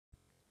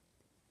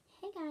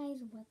guys,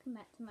 welcome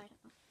back to my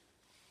channel.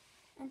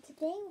 And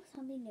today what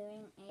I'll be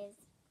doing is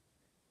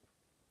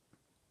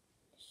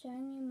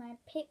showing you my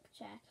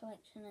picture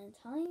collection and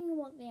telling you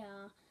what they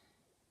are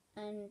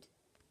and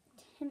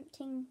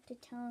attempting to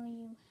tell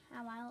you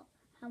how old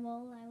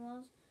I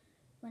was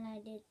when I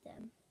did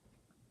them.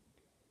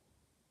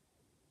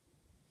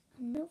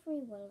 I'm not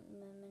very well at the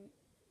moment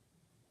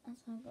as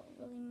I've got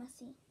a really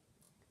messy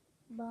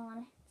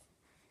bonnet,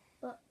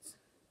 but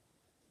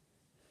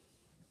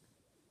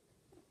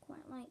I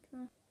quite like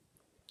the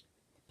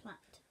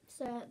plait.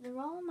 So they're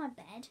all on my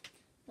bed.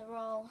 They're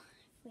all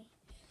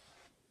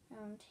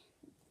around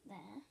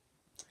there.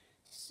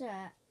 So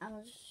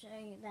I'll just show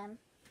you them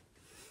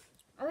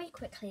very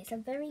quickly. It's a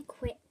very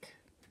quick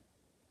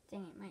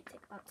thing. It might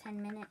take about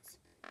 10 minutes.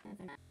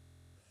 Never know.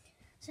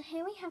 So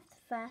here we have the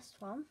first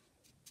one,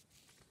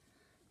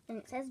 and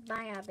it says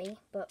by Abby,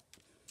 but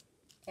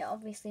it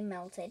obviously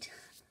melted.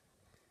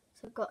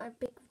 So I've got a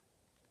big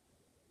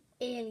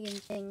alien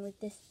thing with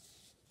this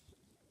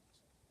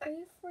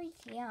very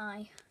freaky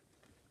eye.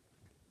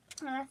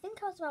 And I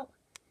think I was about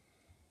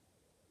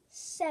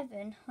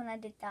 7 when I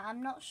did that.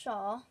 I'm not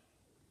sure.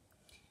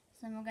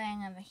 So we're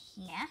going over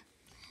here.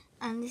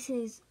 And this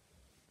is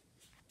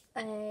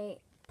a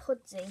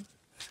Pudsey.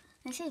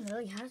 This is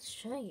really hard to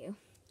show you.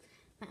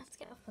 I have to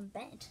get off my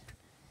bed.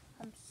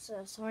 I'm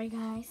so sorry,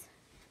 guys.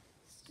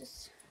 It's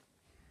just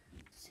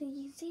so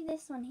you can see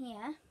this one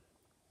here.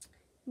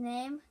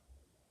 Name,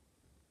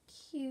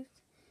 cute.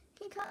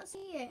 You can't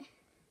see it.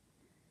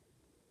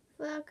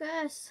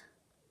 Focus.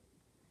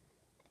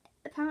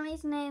 Apparently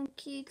it's named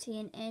Cutie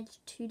and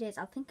aged 2 days.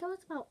 I think I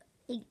was about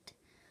 8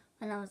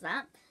 when I was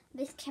that.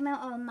 This came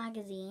out of a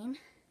magazine.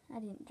 I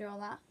didn't draw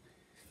that.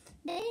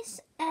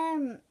 This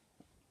I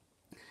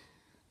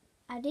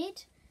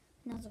did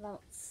when I was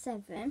about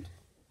 7.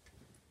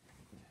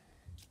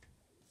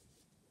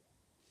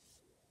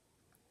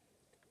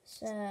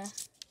 So,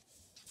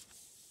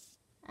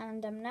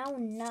 and I'm now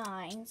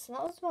 9. So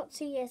that was about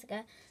 2 years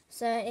ago.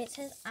 So it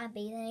says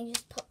Abby. Then you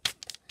just put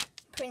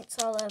prints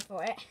all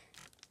over it.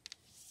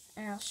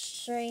 And I'll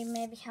show you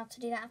maybe how to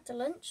do that after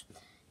lunch.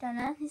 Don't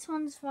know. This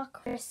one's for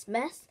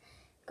Christmas.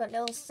 Got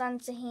little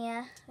Santa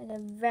here with a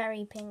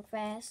very pink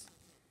face.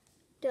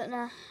 Don't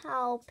know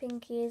how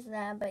pink he is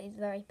there, but he's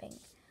very pink.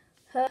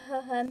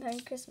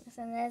 Merry Christmas.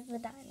 And there's the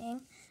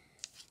dining.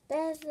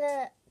 There's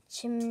the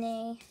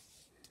chimney.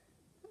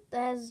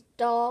 There's the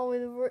door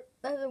with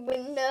there's a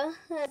window.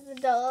 There's the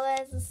door.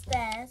 There's the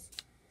stairs.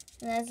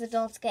 And there's the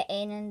door to get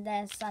in. And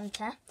there's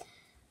Santa.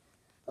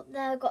 Up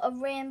there I've got a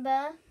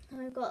rainbow. And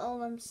we've got all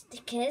them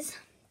stickers.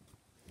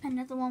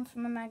 Another one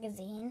from a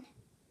magazine.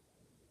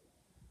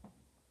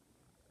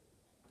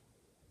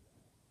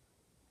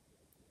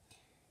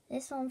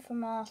 This one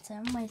from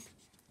Autumn with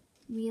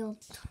real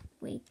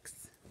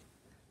twigs.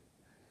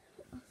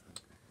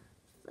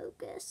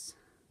 Focus.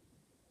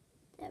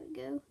 There we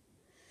go.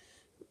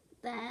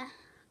 There.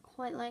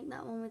 Quite like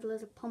that one with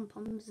loads of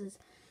pom-poms and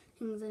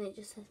things, and it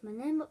just says my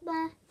name up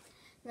there.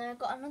 And then I've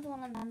got another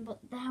one of them, but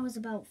that was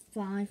about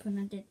 5 when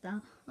I did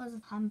that. Loads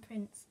of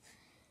handprints.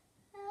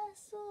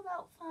 So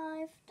about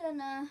 5, don't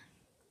know.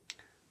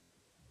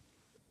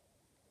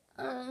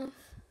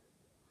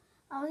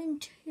 I was in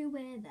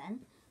 2A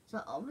then,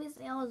 so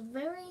obviously I was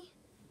very,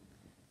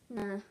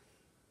 no.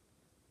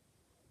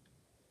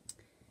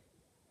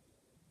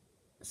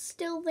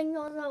 Still think I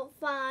was about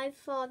 5,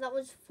 4, that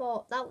was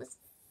 4, that was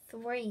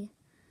 3.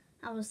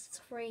 I was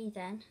 3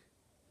 then.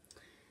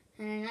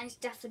 And a nice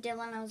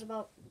daffodil, and I was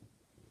about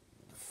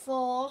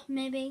 4,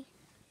 maybe.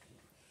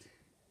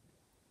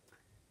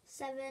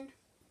 7.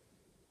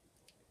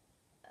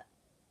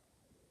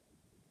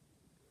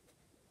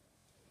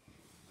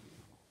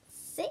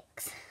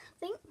 6, I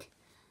think.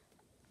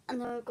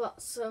 And then we've got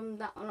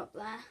that one up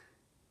there,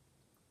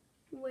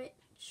 which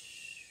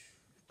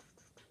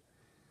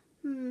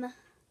I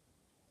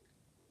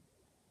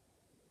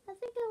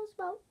think it was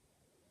about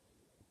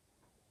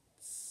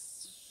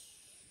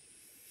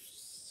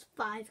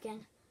 5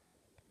 again.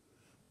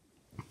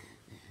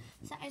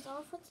 So that is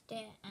all for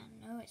today. I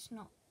know it's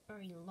not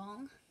very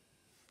long,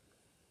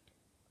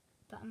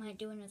 but I might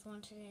do another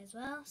one today as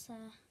well. So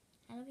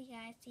I love you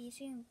guys. See you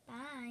soon.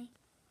 Bye.